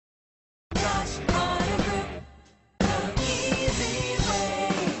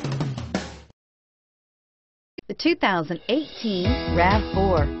The 2018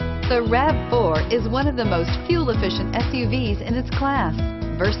 RAV4. The RAV4 is one of the most fuel-efficient SUVs in its class.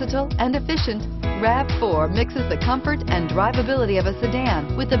 Versatile and efficient, RAV4 mixes the comfort and drivability of a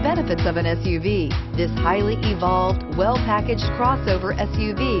sedan with the benefits of an SUV. This highly evolved, well-packaged crossover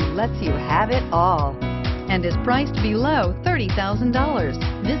SUV lets you have it all and is priced below $30,000.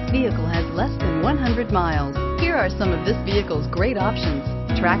 This vehicle has less than 100 miles. Here are some of this vehicle's great options: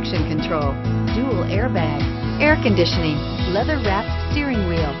 traction control, dual airbags, air conditioning, leather-wrapped steering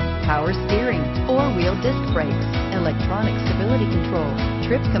wheel, power steering, four-wheel disc brakes, electronic stability control,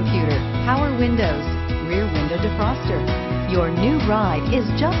 trip computer, power windows, rear window defroster. Your new ride is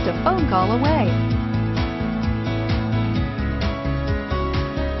just a phone call away.